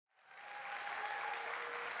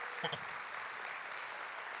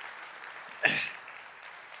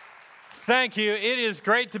Thank you. It is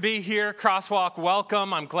great to be here. Crosswalk,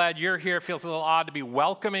 welcome. I'm glad you're here. It feels a little odd to be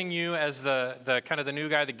welcoming you as the kind of the new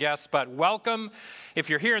guy, the guest, but welcome. If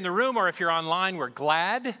you're here in the room or if you're online, we're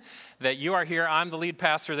glad that you are here. I'm the lead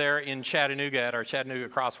pastor there in Chattanooga at our Chattanooga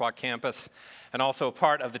Crosswalk campus and also a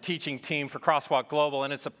part of the teaching team for Crosswalk Global.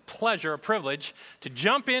 And it's a pleasure, a privilege to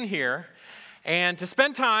jump in here and to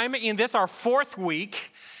spend time in this, our fourth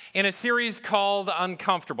week in a series called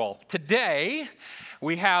Uncomfortable. Today,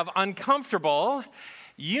 we have uncomfortable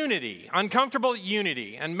unity. Uncomfortable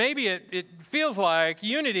unity. And maybe it feels like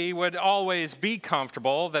unity would always be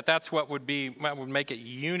comfortable, that's what would make it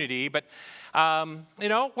unity. But, we're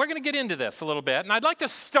going to get into this a little bit. And I'd like to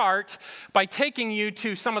start by taking you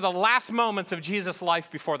to some of the last moments of Jesus'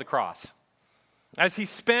 life before the cross. As he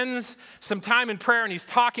spends some time in prayer and he's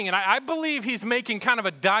talking, and I believe he's making kind of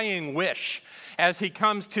a dying wish as he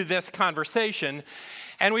comes to this conversation.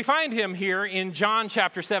 And we find him here in John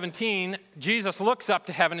chapter 17. Jesus looks up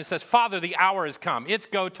to heaven and says, "Father, the hour has come. It's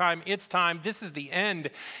go time. It's time. This is the end."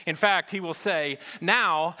 In fact, he will say,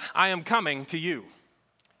 "Now I am coming to you."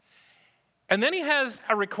 And then he has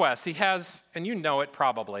a request. He has, and you know it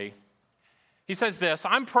probably. He says this,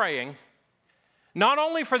 "I'm praying not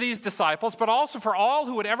only for these disciples, but also for all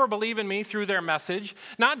who would ever believe in me through their message,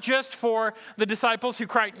 not just for the disciples who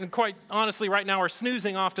quite honestly right now are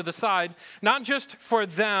snoozing off to the side, not just for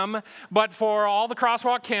them, but for all the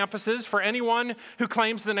Crosswalk campuses, for anyone who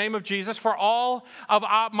claims the name of Jesus, for all of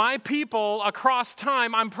my people across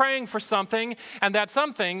time. I'm praying for something, and that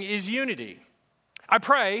something is unity. I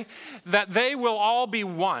pray that they will all be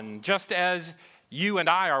one, just as you and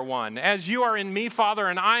I are one. As you are in me, Father,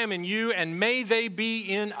 and I am in you, and may they be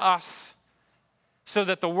in us, so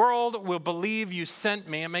that the world will believe you sent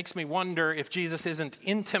me." It makes me wonder if Jesus isn't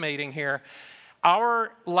intimating here.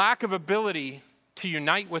 Our lack of ability to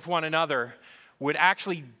unite with one another would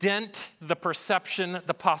actually dent the perception,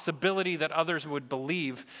 the possibility that others would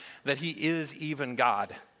believe that he is even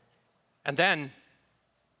God. And then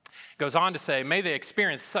goes on to say, "May they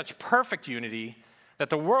experience such perfect unity that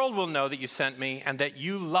the world will know that you sent me and that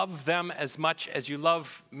you love them as much as you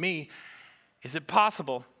love me." Is it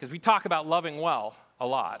possible, because we talk about loving well a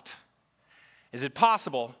lot, is it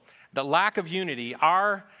possible that lack of unity,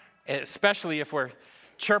 especially if we're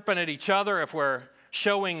chirping at each other, if we're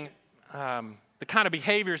showing the kind of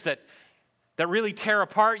behaviors that really tear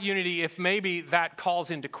apart unity, if maybe that calls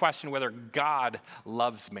into question whether God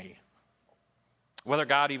loves me, whether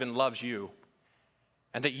God even loves you?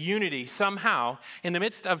 And that unity somehow, in the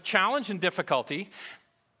midst of challenge and difficulty,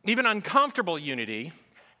 even uncomfortable unity,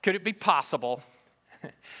 could it be possible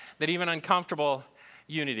that even uncomfortable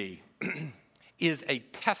unity is a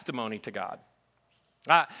testimony to God?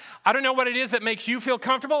 I don't know what it is that makes you feel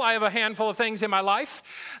comfortable. I have a handful of things in my life.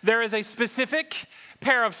 There is a specific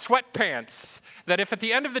pair of sweatpants that if at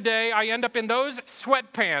the end of the day I end up in those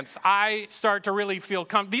sweatpants, I start to really feel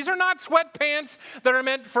comfortable. These are not sweatpants that are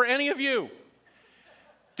meant for any of you.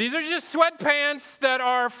 These are just sweatpants that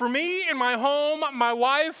are for me in my home, my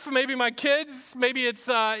wife, maybe my kids. Maybe it's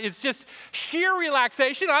just sheer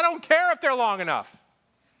relaxation. I don't care if they're long enough.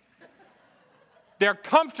 They're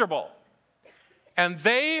comfortable. And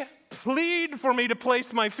they plead for me to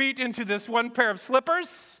place my feet into this one pair of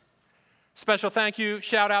slippers. Special thank you,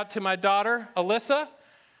 shout out to my daughter, Alyssa,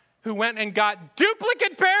 who went and got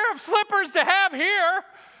duplicate pair of slippers to have here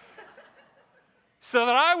so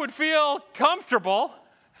that I would feel comfortable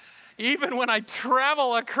even when I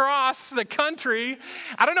travel across the country.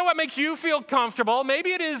 I don't know what makes you feel comfortable.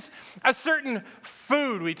 Maybe it is a certain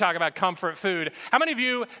food. We talk about comfort food. How many of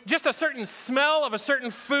you, just a certain smell of a certain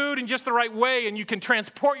food in just the right way, and you can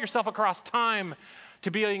transport yourself across time to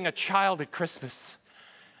being a child at Christmas?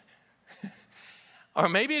 Or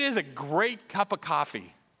maybe it is a great cup of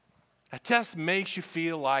coffee that just makes you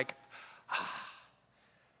feel like,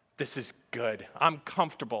 this is good. I'm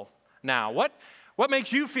comfortable now. What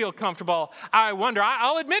makes you feel comfortable? I wonder.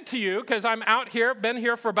 I'll admit to you, because I'm out here, been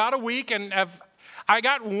here for about a week, and I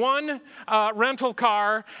got one rental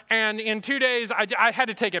car, and in 2 days, I had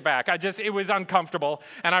to take it back. It was uncomfortable,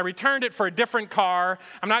 and I returned it for a different car.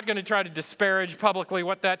 I'm not going to try to disparage publicly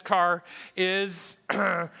what that car is,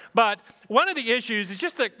 but one of the issues is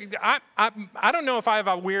just that I don't know if I have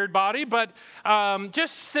a weird body, but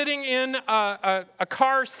just sitting in a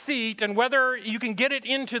car seat and whether you can get it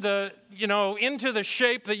into the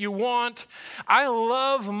shape that you want. I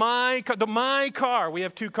love my car. We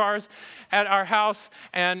have two cars at our house,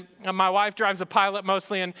 and my wife drives a Pilot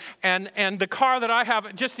mostly, and the car that I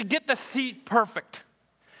have, just to get the seat perfect.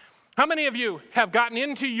 How many of you have gotten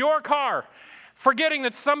into your car forgetting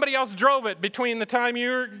that somebody else drove it between the time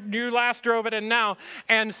you last drove it and now,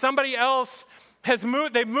 and somebody else has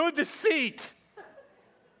moved, they've moved the seat.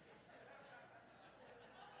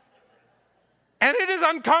 And it is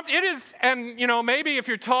uncomfortable. It is, and maybe if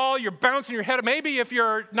you're tall, you're bouncing your head. Maybe if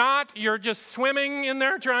you're not, you're just swimming in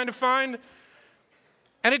there trying to find.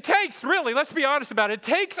 And it takes, really, let's be honest about it, it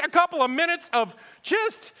takes a couple of minutes of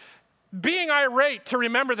just being irate to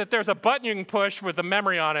remember that there's a button you can push with the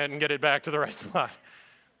memory on it and get it back to the right spot.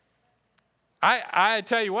 I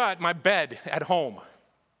tell you what, my bed at home,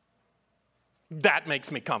 that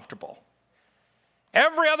makes me comfortable.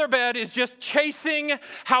 Every other bed is just chasing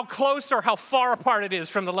how close or how far apart it is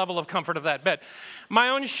from the level of comfort of that bed. My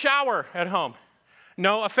own shower at home.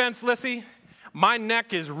 No offense, Lissy, my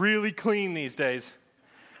neck is really clean these days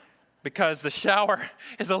because the shower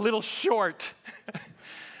is a little short.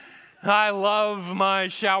 I love my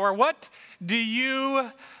shower. What do you,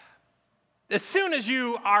 as soon as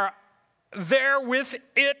you are there with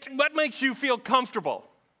it, what makes you feel comfortable?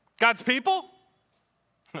 God's people?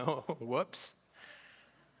 Oh, whoops.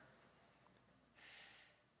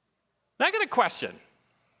 Now I got a question.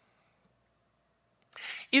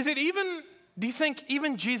 Is it even, do you think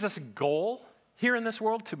even Jesus' goal here in this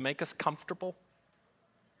world to make us comfortable?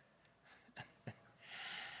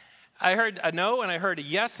 I heard a no and I heard a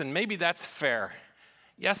yes, and maybe that's fair.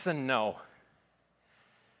 Yes and no.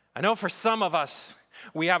 I know for some of us,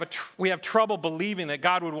 we have trouble believing that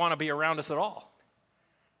God would want to be around us at all.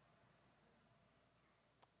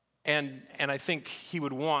 And I think he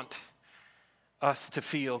would want us to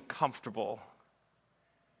feel comfortable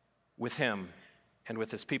with him and with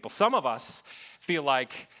his people. Some of us feel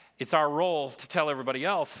like it's our role to tell everybody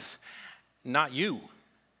else, not you.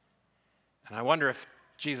 And I wonder if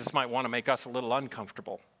Jesus might want to make us a little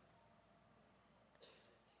uncomfortable.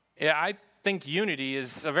 Yeah, I think unity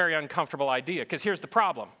is a very uncomfortable idea, because here's the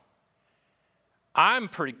problem. I'm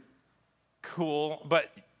pretty cool,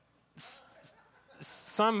 but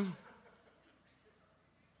some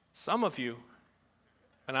of you,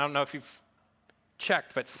 and I don't know if you've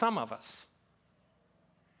checked, but some of us.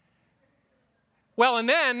 Well, and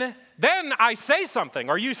then I say something,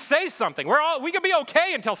 or you say something. We can be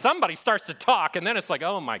okay until somebody starts to talk, and then it's like,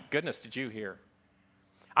 oh my goodness, did you hear?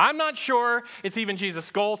 I'm not sure it's even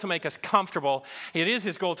Jesus' goal to make us comfortable. It is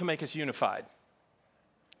his goal to make us unified,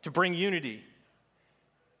 to bring unity.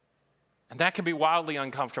 And that can be wildly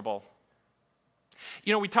uncomfortable.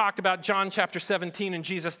 We talked about John chapter 17 and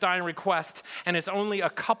Jesus' dying request, and it's only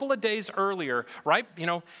a couple of days earlier, right?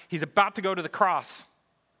 He's about to go to the cross.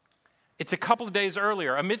 It's a couple of days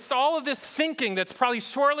earlier. Amidst all of this thinking that's probably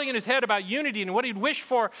swirling in his head about unity and what he'd wish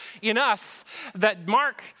for in us, that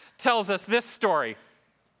Mark tells us this story.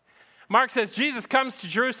 Mark says Jesus comes to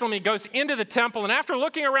Jerusalem, he goes into the temple, and after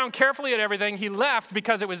looking around carefully at everything, he left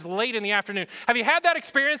because it was late in the afternoon. Have you had that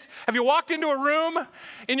experience? Have you walked into a room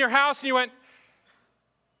in your house and you went,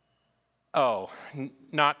 oh,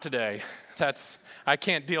 not today. I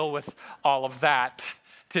can't deal with all of that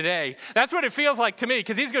today. That's what it feels like to me,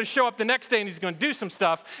 because he's going to show up the next day and he's going to do some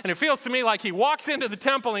stuff, and it feels to me like he walks into the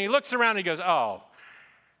temple and he looks around and he goes, oh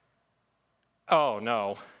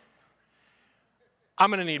no, I'm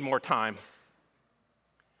going to need more time.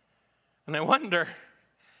 And I wonder,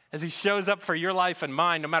 as he shows up for your life and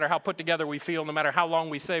mine, no matter how put together we feel, no matter how long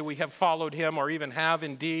we say we have followed him or even have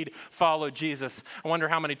indeed followed Jesus, I wonder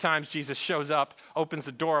how many times Jesus shows up, opens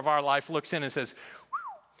the door of our life, looks in and says,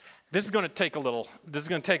 this is going to take a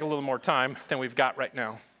little more time than we've got right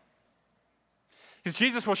now. Because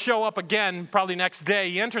Jesus will show up again probably next day.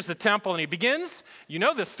 He enters the temple and he begins, you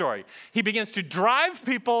know this story, he begins to drive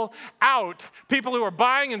people out, people who are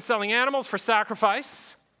buying and selling animals for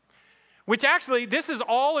sacrifice. Which actually, this is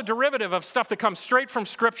all a derivative of stuff that comes straight from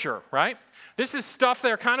Scripture, right? This is stuff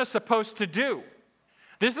they're kind of supposed to do.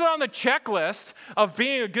 This is on the checklist of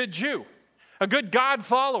being a good Jew, a good God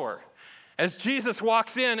follower. As Jesus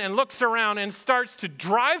walks in and looks around and starts to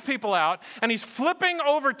drive people out, and he's flipping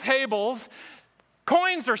over tables,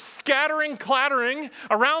 coins are scattering, clattering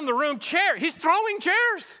around the room. He's throwing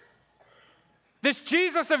chairs. This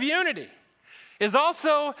Jesus of unity is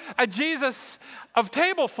also a Jesus of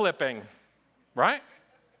table flipping, right?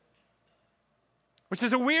 Which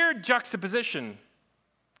is a weird juxtaposition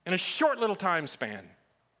in a short little time span.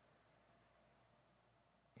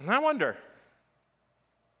 And I wonder,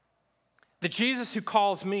 the Jesus who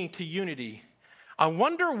calls me to unity, I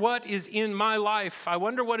wonder what is in my life, I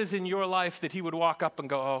wonder what is in your life that he would walk up and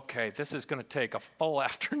go, okay, this is going to take a full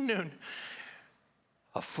afternoon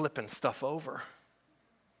of flipping stuff over.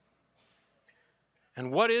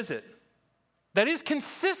 And what is it that is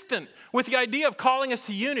consistent with the idea of calling us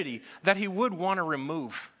to unity that he would want to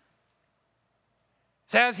remove.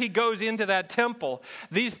 So as he goes into that temple,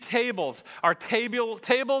 these tables are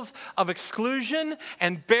tables of exclusion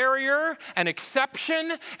and barrier and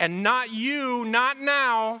exception and not you, not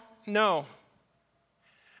now, no.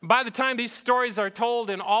 By the time these stories are told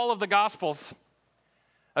in all of the Gospels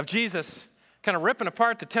of Jesus kind of ripping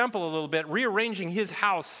apart the temple a little bit, rearranging his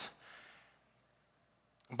house,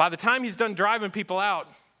 by the time he's done driving people out,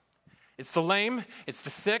 it's the lame, it's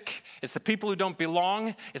the sick, it's the people who don't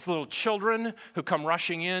belong, it's the little children who come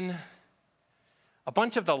rushing in. A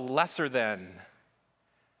bunch of the lesser than,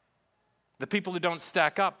 the people who don't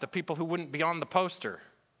stack up, the people who wouldn't be on the poster.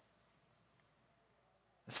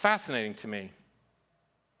 It's fascinating to me.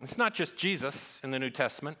 It's not just Jesus in the New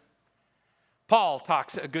Testament. Paul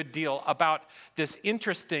talks a good deal about this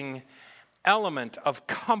interesting element of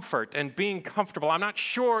comfort and being comfortable. I'm not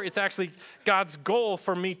sure it's actually God's goal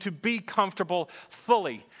for me to be comfortable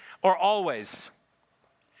fully or always.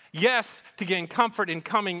 Yes, to gain comfort in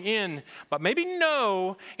coming in, but maybe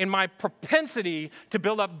no in my propensity to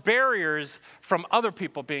build up barriers from other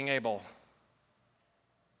people being able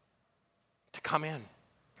to come in.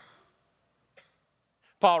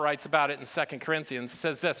 Paul writes about it in 2 Corinthians,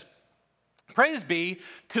 says this: "Praise be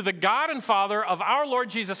to the God and Father of our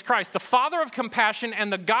Lord Jesus Christ, the Father of compassion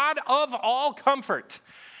and the God of all comfort."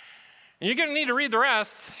 And you're going to need to read the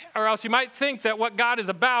rest, or else you might think that what God is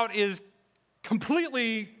about is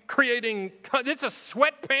completely creating, it's a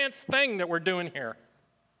sweatpants thing that we're doing here.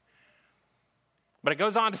 But it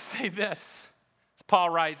goes on to say this. As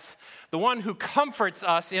Paul writes, "The one who comforts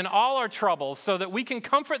us in all our troubles so that we can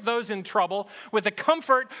comfort those in trouble with the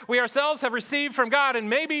comfort we ourselves have received from God." And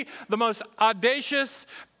maybe the most audacious,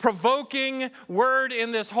 provoking word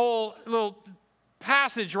in this whole little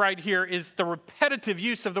passage right here is the repetitive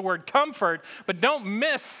use of the word comfort, but don't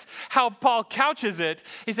miss how Paul couches it.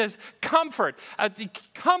 He says, comfort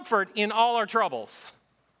in all our troubles.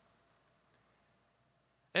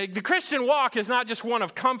 The Christian walk is not just one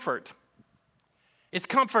of comfort. It's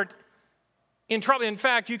comfort in trouble. In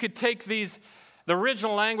fact, you could take the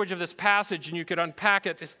original language of this passage and you could unpack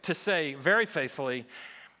it to say very faithfully,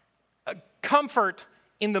 comfort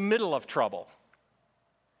in the middle of trouble.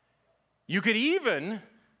 You could even,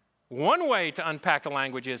 one way to unpack the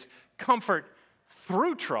language is comfort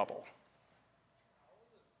through trouble.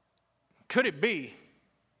 Could it be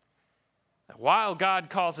that while God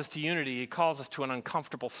calls us to unity, he calls us to an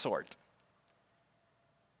uncomfortable sort?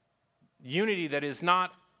 Unity that is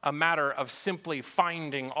not a matter of simply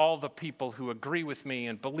finding all the people who agree with me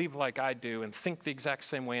and believe like I do and think the exact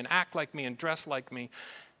same way and act like me and dress like me.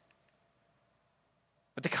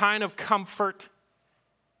 But the kind of comfort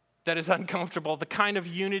that is uncomfortable, the kind of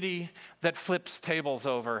unity that flips tables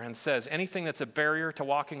over and says, anything that's a barrier to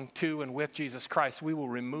walking to and with Jesus Christ, we will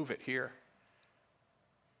remove it here.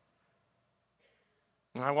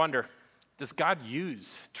 And I wonder, does God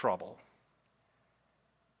use trouble?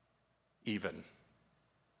 Even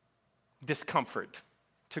discomfort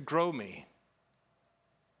to grow me?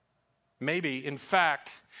 Maybe, in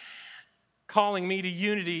fact, calling me to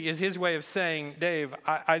unity is his way of saying, Dave,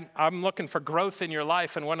 I'm looking for growth in your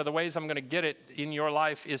life, and one of the ways I'm going to get it in your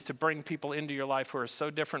life is to bring people into your life who are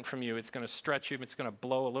so different from you. It's going to stretch you. It's going to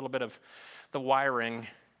blow a little bit of the wiring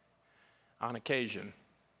on occasion.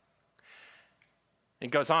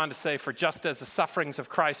 It goes on to say, for just as the sufferings of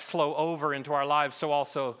Christ flow over into our lives, so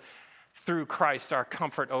also through Christ our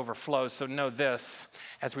comfort overflows. So know this,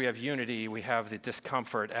 as we have unity, we have the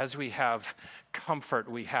discomfort. As we have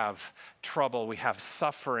comfort, we have trouble, we have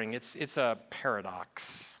suffering. It's a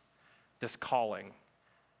paradox, this calling.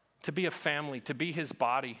 To be a family, to be his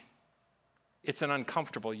body, it's an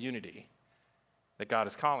uncomfortable unity that God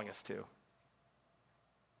is calling us to.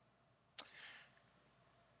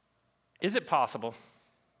 Is it possible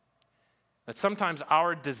that sometimes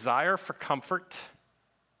our desire for comfort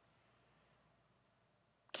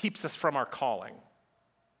keeps us from our calling?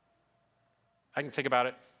 I can think about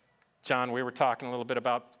it. John, we were talking a little bit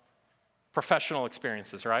about professional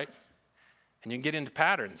experiences, right? And you can get into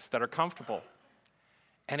patterns that are comfortable.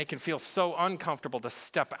 And it can feel so uncomfortable to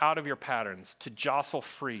step out of your patterns, to jostle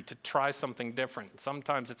free, to try something different.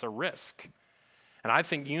 Sometimes it's a risk. And I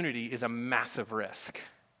think unity is a massive risk.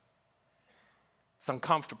 It's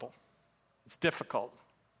uncomfortable. It's difficult.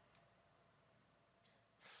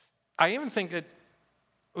 I even think that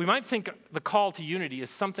we might think the call to unity is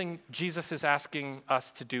something Jesus is asking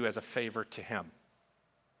us to do as a favor to him.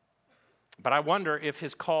 But I wonder if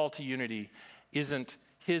his call to unity isn't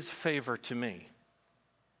his favor to me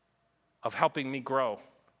of helping me grow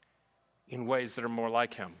in ways that are more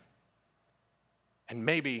like him. And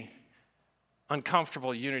maybe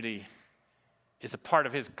uncomfortable unity is a part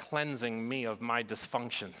of his cleansing me of my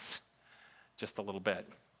dysfunctions just a little bit.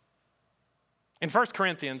 In 1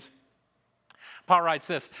 Corinthians, Paul writes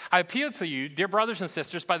this, I appeal to you, dear brothers and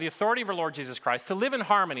sisters, by the authority of our Lord Jesus Christ, to live in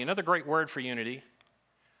harmony, another great word for unity.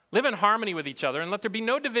 Live in harmony with each other, and let there be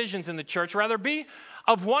no divisions in the church. Rather, be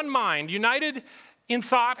of one mind, united in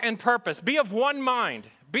thought and purpose. Be of one mind.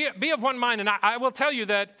 Be of one mind. And I will tell you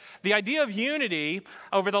that the idea of unity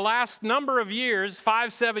over the last number of years,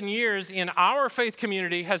 5-7 years in our faith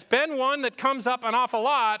community, has been one that comes up an awful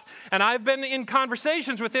lot. And I've been in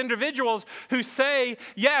conversations with individuals who say,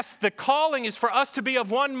 yes, the calling is for us to be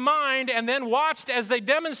of one mind, and then watched as they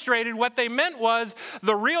demonstrated what they meant was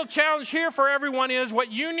the real challenge here for everyone is what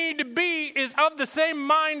you need to be is of the same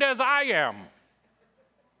mind as I am.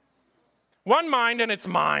 One mind, and it's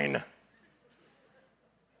mine.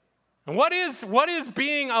 And what is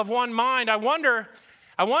being of one mind? I wonder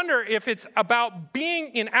if it's about being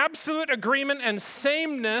in absolute agreement and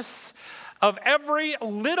sameness of every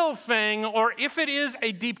little thing, or if it is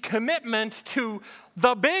a deep commitment to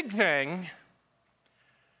the big thing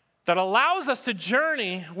that allows us to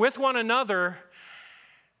journey with one another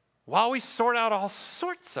while we sort out all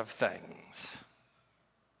sorts of things.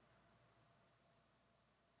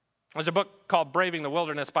 There's a book called Braving the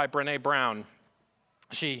Wilderness by Brené Brown.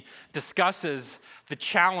 She discusses the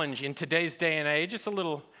challenge in today's day and age. It's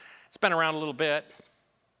been around a little bit.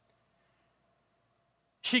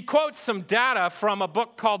 She quotes some data from a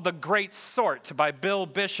book called The Great Sort by Bill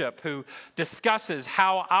Bishop, who discusses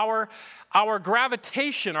how our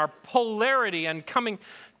gravitation, our polarity, and coming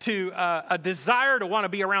to a desire to want to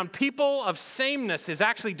be around people of sameness is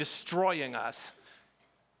actually destroying us.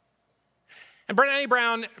 And Brené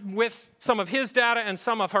Brown, with some of his data and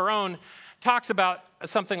some of her own, talks about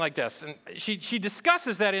something like this. And she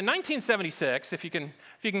discusses that in 1976, if you can,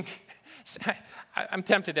 I'm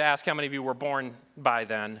tempted to ask how many of you were born by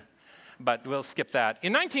then, but we'll skip that.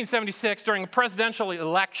 In 1976, during a presidential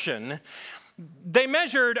election, they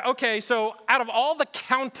measured, so out of all the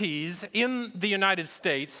counties in the United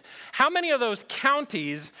States, how many of those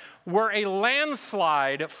counties were a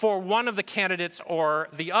landslide for one of the candidates or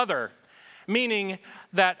the other? Meaning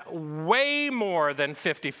that way more than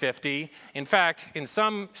 50-50. In fact, in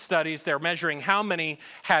some studies, they're measuring how many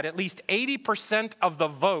had at least 80% of the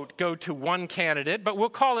vote go to one candidate, but we'll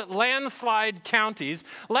call it landslide counties.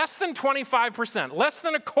 Less than 25%, less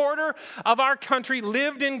than a quarter of our country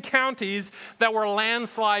lived in counties that were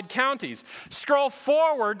landslide counties. Scroll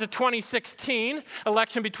forward to 2016,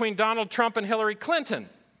 election between Donald Trump and Hillary Clinton.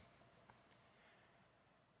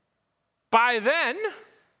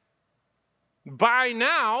 By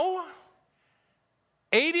now,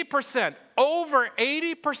 80%, over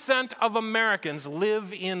 80% of Americans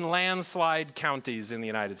live in landslide counties in the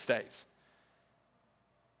United States.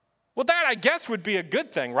 Well, that, I guess, would be a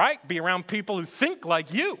good thing, right? Be around people who think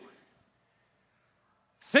like you.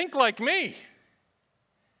 Think like me.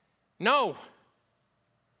 No.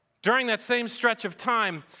 During that same stretch of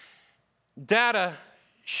time, data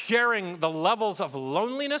sharing the levels of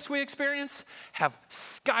loneliness we experience have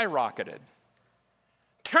skyrocketed.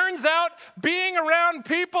 Turns out being around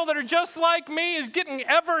people that are just like me is getting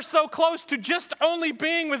ever so close to just only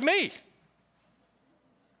being with me.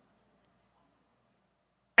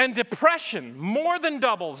 And depression more than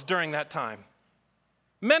doubles during that time.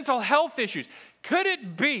 Mental health issues. Could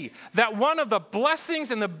it be that one of the blessings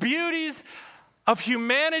and the beauties of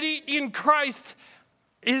humanity in Christ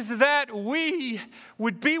is that we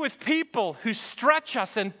would be with people who stretch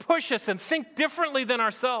us and push us and think differently than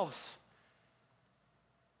ourselves?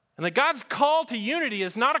 And that God's call to unity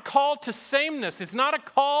is not a call to sameness. It's not a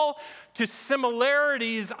call to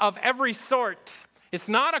similarities of every sort. It's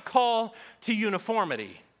not a call to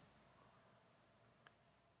uniformity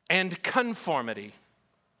and conformity.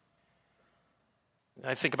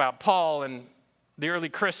 I think about Paul and the early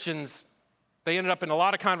Christians. They ended up in a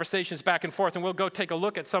lot of conversations back and forth, and we'll go take a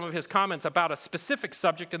look at some of his comments about a specific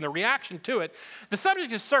subject and the reaction to it. The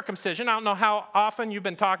subject is circumcision. I don't know how often you've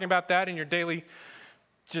been talking about that in your daily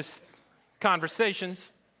just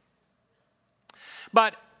conversations.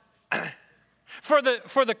 But for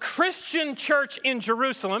the Christian church in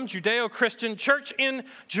Jerusalem, Judeo-Christian church in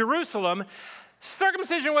Jerusalem,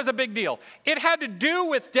 circumcision was a big deal. It had to do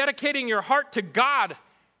with dedicating your heart to God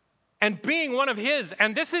and being one of His.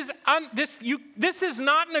 And this is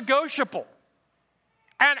not negotiable.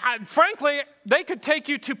 And frankly, they could take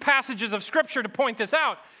you to passages of Scripture to point this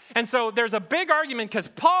out. And so there's a big argument because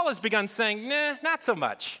Paul has begun saying, nah, not so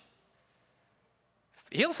much.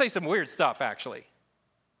 He'll say some weird stuff, actually.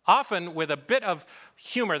 Often with a bit of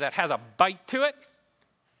humor that has a bite to it.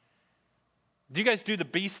 Do you guys do the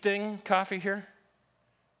bee sting coffee here?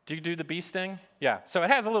 Do you do the bee sting? Yeah. So it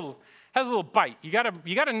has a little bite. You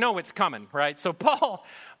gotta know it's coming, right? So Paul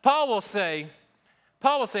will say,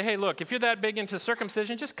 hey, look, if you're that big into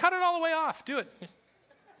circumcision, just cut it all the way off. Do it.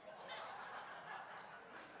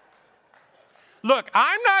 Look,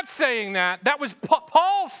 I'm not saying that. That was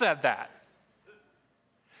Paul said that.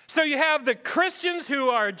 So you have the Christians who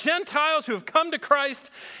are Gentiles who have come to Christ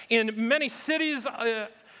in many cities,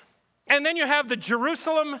 and then you have the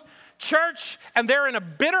Jerusalem church, and they're in a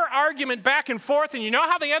bitter argument back and forth, and you know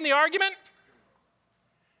how they end the argument?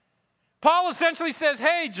 Paul essentially says,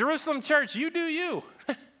 hey, Jerusalem church, you do you.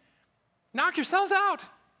 Knock yourselves out.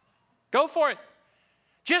 Go for it.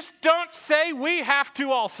 Just don't say we have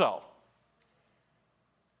to also.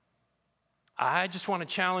 I just want to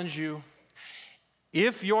challenge you.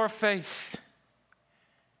 If your faith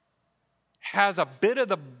has a bit of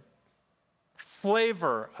the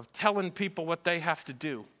flavor of telling people what they have to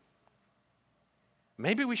do,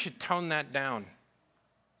 maybe we should tone that down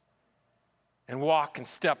and walk and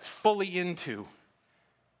step fully into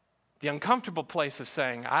the uncomfortable place of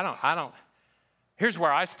saying, I don't, here's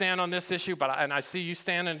where I stand on this issue, and I see you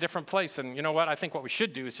stand in a different place, and you know what? I think what we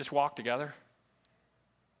should do is just walk together.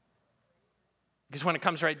 Because when it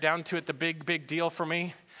comes right down to it, the big deal for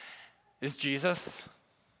me is Jesus.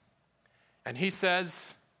 And he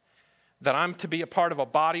says that I'm to be a part of a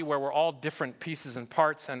body where we're all different pieces and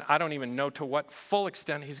parts, and I don't even know to what full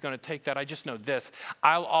extent he's going to take that. I just know this: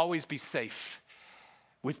 I'll always be safe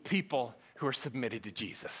with people who are submitted to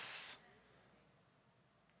Jesus.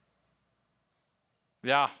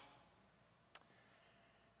 Yeah.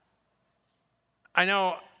 I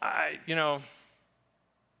know, I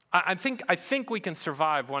think we can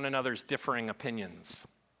survive one another's differing opinions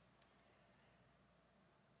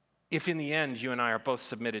if in the end you and I are both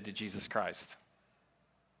submitted to Jesus Christ.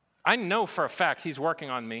 I know for a fact he's working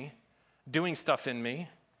on me, doing stuff in me.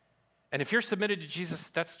 And if you're submitted to Jesus,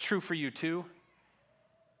 that's true for you too.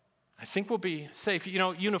 I think we'll be safe.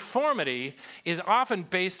 Uniformity is often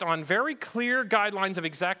based on very clear guidelines of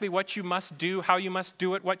exactly what you must do, how you must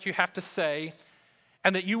do it, what you have to say,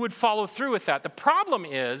 and that you would follow through with that. The problem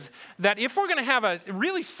is that if we're going to have a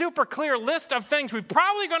really super clear list of things, we're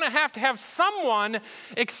probably going to have someone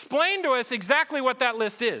explain to us exactly what that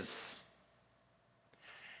list is.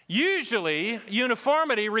 Usually,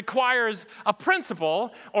 uniformity requires a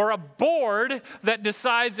principal or a board that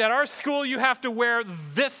decides at our school you have to wear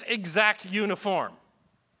this exact uniform,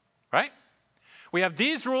 right? We have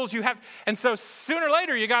these rules you have, and so sooner or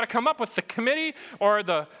later you got to come up with the committee or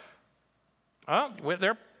there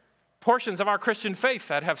are portions of our Christian faith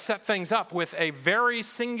that have set things up with a very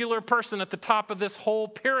singular person at the top of this whole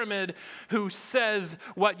pyramid who says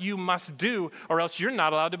what you must do, or else you're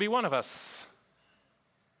not allowed to be one of us.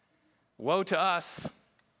 Woe to us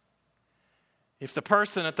if the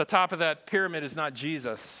person at the top of that pyramid is not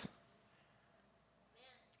Jesus.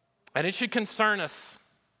 And it should concern us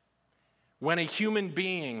when a human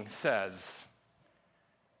being says,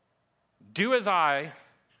 do as I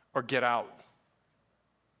or get out.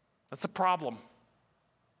 That's a problem.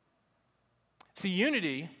 See,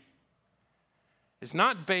 unity is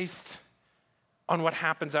not based on what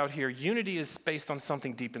happens out here. Unity is based on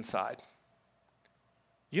something deep inside.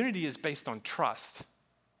 Unity is based on trust.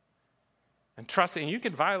 And trust, and you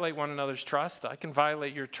can violate one another's trust. I can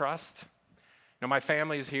violate your trust. My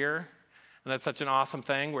family is here, and that's such an awesome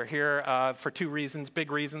thing. We're here for two reasons, big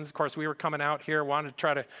reasons. Of course, we were coming out here, wanted to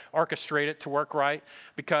try to orchestrate it to work right,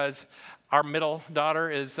 because our middle daughter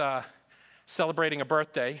is celebrating a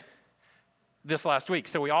birthday this last week.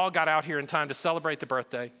 So we all got out here in time to celebrate the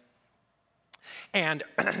birthday. And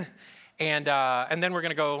then we're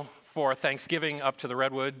going to go for Thanksgiving up to the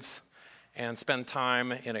Redwoods and spend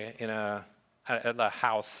time at a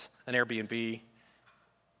house, an Airbnb.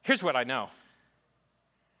 Here's what I know.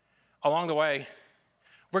 Along the way,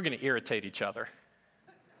 we're going to irritate each other.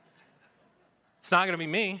 It's not going to be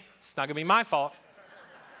me. It's not going to be my fault.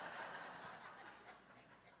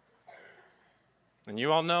 And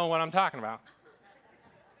you all know what I'm talking about.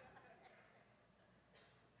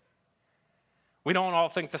 We don't all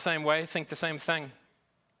think the same way, think the same thing,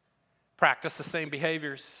 practice the same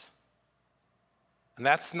behaviors. And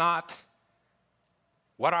that's not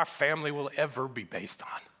what our family will ever be based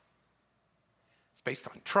on. It's based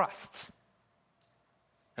on trust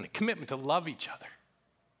and a commitment to love each other,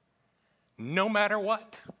 no matter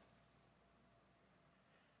what.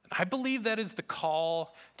 And I believe that is the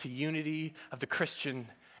call to unity of the Christian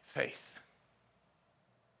faith.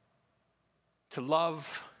 To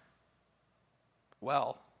love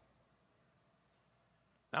well.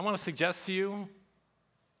 And I want to suggest to you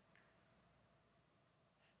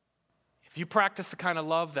if you practice the kind of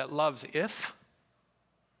love that loves if,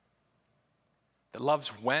 that loves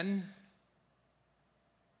when,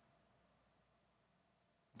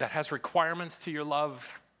 that has requirements to your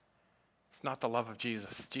love, it's not the love of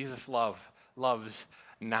Jesus. Jesus' love loves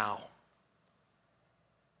now,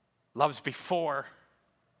 loves before,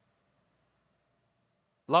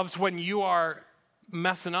 loves when you are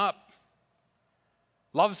messing up,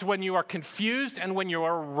 loves when you are confused and when you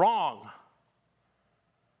are wrong.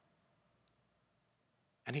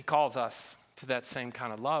 And he calls us to that same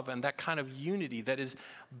kind of love and that kind of unity that is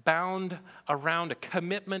bound around a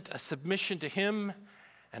commitment, a submission to him,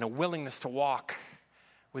 and a willingness to walk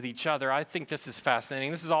with each other. I think this is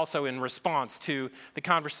fascinating. This is also in response to the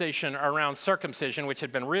conversation around circumcision, which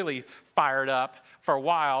had been really fired up for a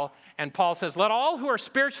while. And Paul says, let all who are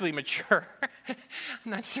spiritually mature, I'm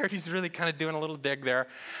not sure if he's really kind of doing a little dig there.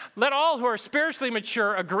 Let all who are spiritually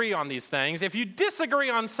mature agree on these things. If you disagree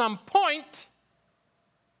on some point,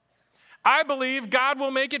 I believe God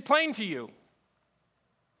will make it plain to you.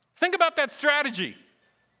 Think about that strategy.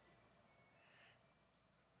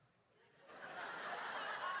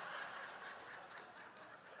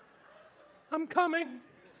 I'm coming.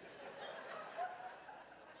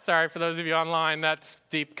 Sorry, for those of you online, that's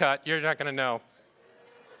deep cut. You're not going to know.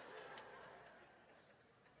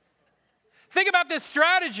 Think about this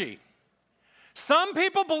strategy. Some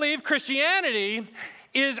people believe Christianity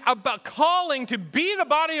is about calling to be the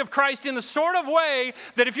body of Christ in the sort of way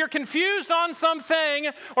that if you're confused on something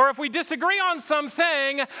or if we disagree on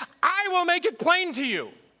something, I will make it plain to you.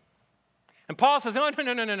 And Paul says, oh,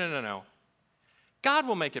 no. God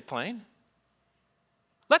will make it plain.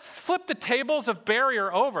 Let's flip the tables of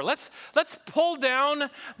barrier over. Let's pull down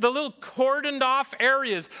the little cordoned off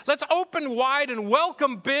areas. Let's open wide and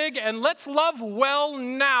welcome big, and let's love well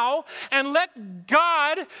now, and let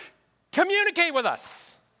God communicate with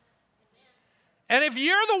us. And if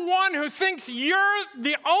you're the one who thinks you're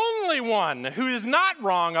the only one who is not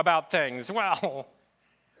wrong about things, well,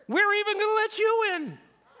 we're even going to let you in.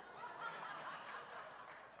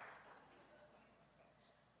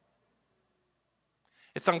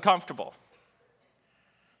 It's uncomfortable.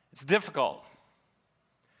 It's difficult.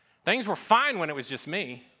 Things were fine when it was just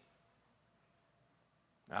me.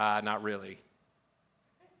 Not really.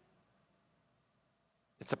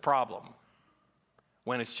 It's a problem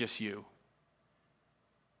when it's just you.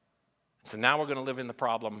 So now we're going to live in the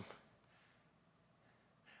problem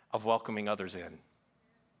of welcoming others in.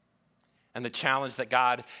 And the challenge that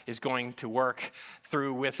God is going to work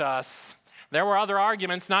through with us. There were other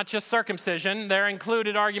arguments, not just circumcision. There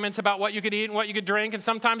included arguments about what you could eat and what you could drink, and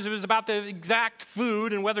sometimes it was about the exact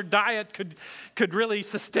food and whether diet could really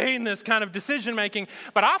sustain this kind of decision-making.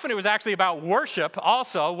 But often it was actually about worship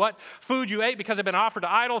also, what food you ate because it had been offered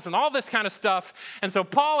to idols and all this kind of stuff. And so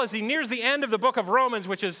Paul, as he nears the end of the book of Romans,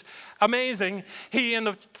 which is amazing, he in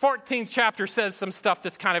the 14th chapter says some stuff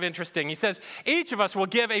that's kind of interesting. He says, each of us will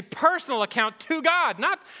give a personal account to God,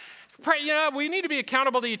 not we need to be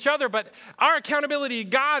accountable to each other, but our accountability to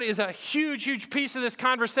God is a huge, huge piece of this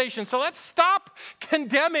conversation. So let's stop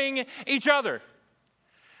condemning each other.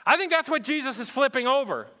 I think that's what Jesus is flipping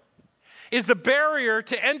over, is the barrier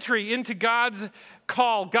to entry into God's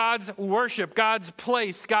call, God's worship, God's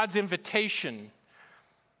place, God's invitation,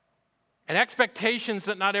 and expectations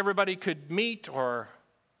that not everybody could meet. Or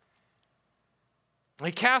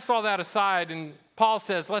he casts all that aside, and Paul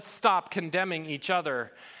says, let's stop condemning each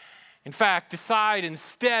other. In fact, decide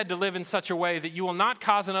instead to live in such a way that you will not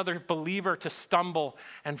cause another believer to stumble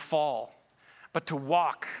and fall, but to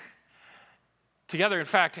walk together. In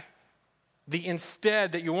fact, the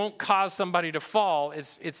instead that you won't cause somebody to fall,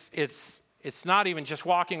 it's not even just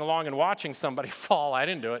walking along and watching somebody fall. I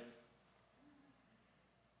didn't do it.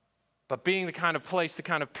 But being the kind of place, the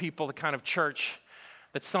kind of people, the kind of church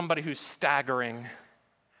that somebody who's staggering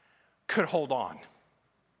could hold on.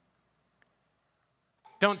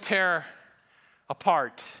 Don't tear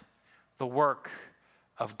apart the work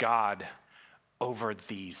of God over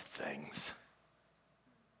these things.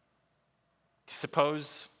 Do you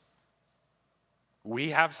suppose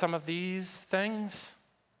we have some of these things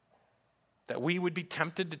that we would be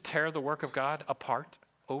tempted to tear the work of God apart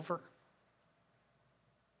over?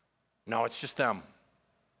 No, it's just them.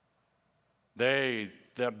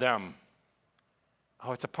 Them.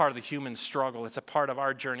 Oh, it's a part of the human struggle. It's a part of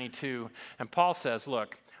our journey too. And Paul says,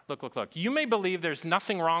 look. You may believe there's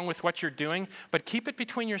nothing wrong with what you're doing, but keep it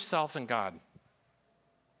between yourselves and God.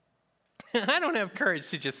 I don't have courage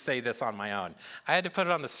to just say this on my own. I had to put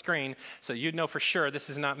it on the screen so you'd know for sure this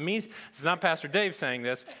is not me. This is not Pastor Dave saying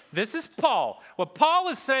this. This is Paul. What Paul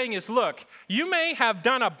is saying is, look, you may have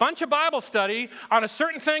done a bunch of Bible study on a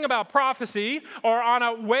certain thing about prophecy or on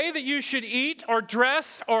a way that you should eat or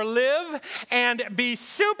dress or live and be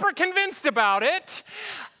super convinced about it.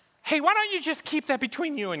 Hey, why don't you just keep that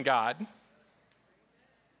between you and God?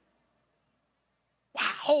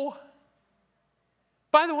 Wow.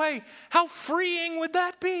 By the way, how freeing would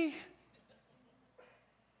that be?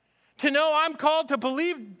 To know I'm called to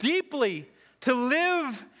believe deeply, to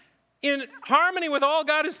live in harmony with all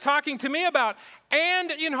God is talking to me about,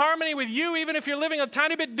 and in harmony with you, even if you're living a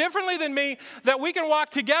tiny bit differently than me, that we can walk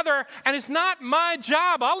together, and it's not my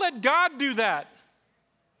job. I'll let God do that.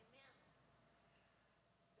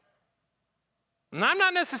 And I'm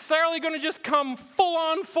not necessarily going to just come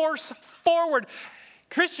full-on force forward.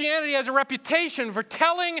 Christianity has a reputation for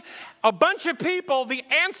telling a bunch of people the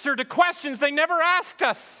answer to questions they never asked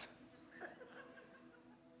us,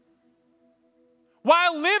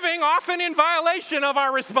 while living often in violation of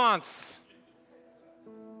our response.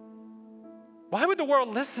 Why would the world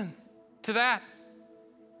listen to that?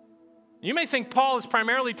 You may think Paul is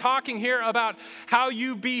primarily talking here about how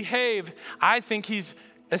you behave. I think he's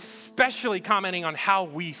especially commenting on how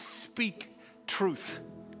we speak truth.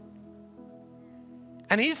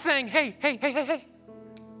 And he's saying, hey,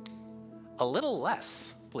 a little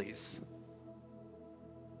less, please.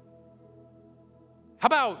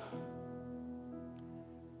 How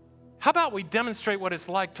about we demonstrate what it's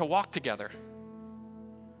like to walk together,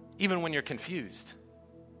 even when you're confused?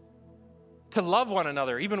 To love one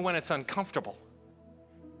another, even when it's uncomfortable.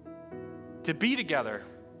 To be together,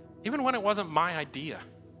 even when it wasn't my idea.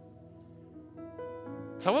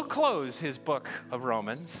 So we'll close his book of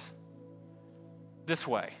Romans this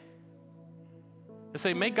way. To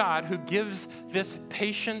say, may God, who gives this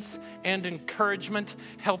patience and encouragement,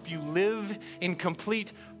 help you live in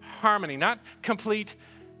complete harmony, not complete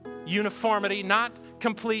uniformity, not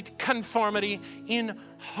complete conformity, in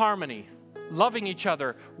harmony, loving each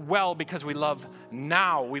other well because we love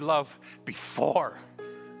now, we love before.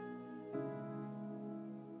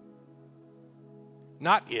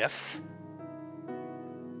 Not if.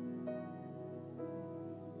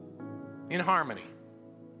 In harmony,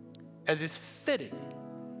 as is fitting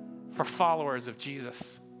for followers of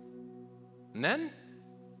Jesus. And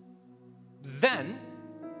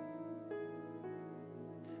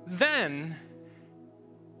then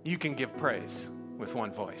you can give praise with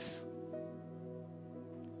one voice.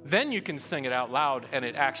 Then you can sing it out loud and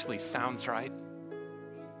it actually sounds right.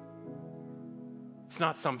 It's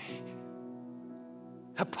not some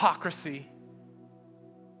hypocrisy.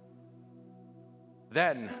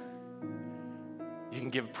 Then you can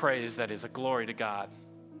give praise that is a glory to God,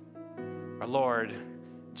 our Lord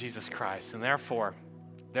Jesus Christ. And therefore,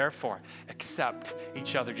 accept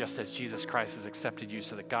each other just as Jesus Christ has accepted you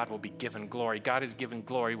so that God will be given glory. God is given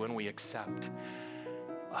glory when we accept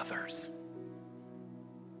others.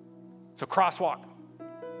 So Crosswalk,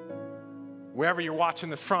 wherever you're watching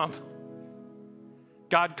this from,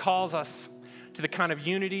 God calls us to the kind of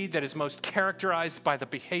unity that is most characterized by the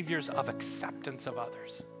behaviors of acceptance of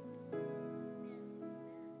others.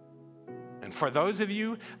 And for those of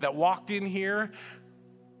you that walked in here,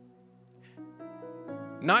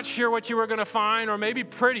 not sure what you were going to find, or maybe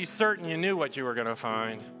pretty certain you knew what you were going to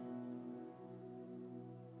find,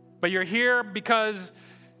 but you're here because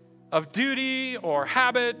of duty or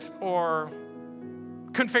habit, or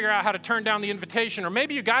couldn't figure out how to turn down the invitation, or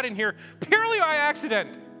maybe you got in here purely by accident.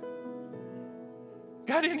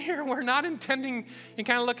 Got in here, we're not intending, and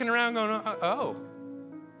kind of looking around going, oh.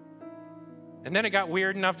 And then it got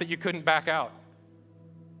weird enough that you couldn't back out.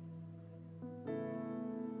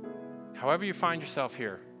 However you find yourself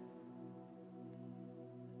here,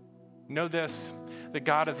 know this, the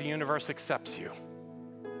God of the universe accepts you.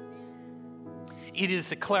 It is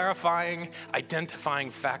the clarifying,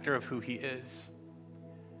 identifying factor of who he is.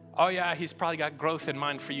 Oh yeah, he's probably got growth in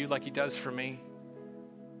mind for you like he does for me.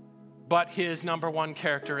 But his number one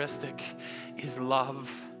characteristic is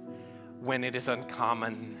love when it is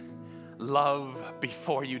uncommon. Love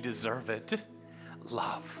before you deserve it.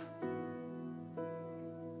 Love.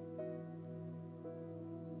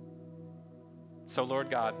 So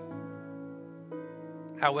Lord God,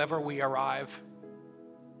 however we arrive,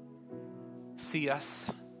 see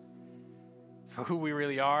us for who we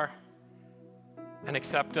really are and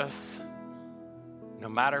accept us no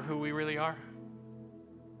matter who we really are.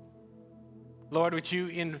 Lord, would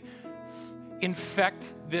you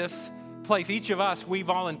infect this place? Each of us, we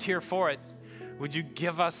volunteer for it. Would you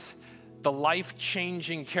give us the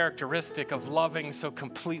life-changing characteristic of loving so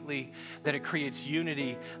completely that it creates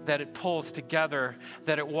unity, that it pulls together,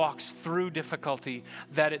 that it walks through difficulty,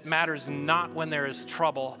 that it matters not when there is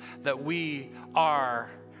trouble, that we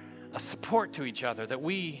are a support to each other, that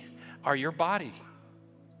we are your body.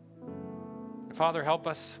 Father, help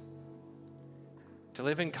us to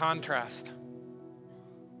live in contrast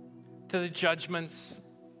to the judgments,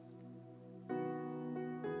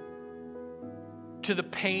 to the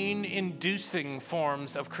pain-inducing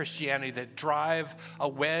forms of Christianity that drive a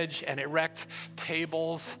wedge and erect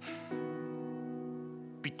tables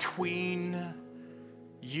between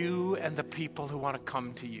you and the people who want to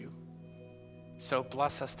come to you. So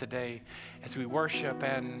bless us today as we worship,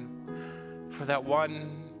 and for that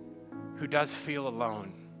one who does feel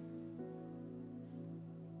alone,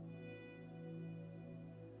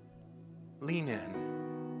 lean in,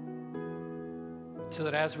 so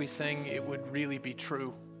that as we sing, it would really be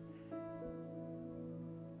true.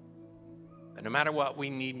 And no matter what, we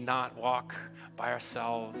need not walk by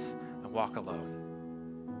ourselves and walk alone.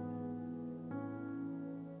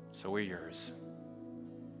 So we're yours.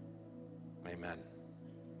 Amen.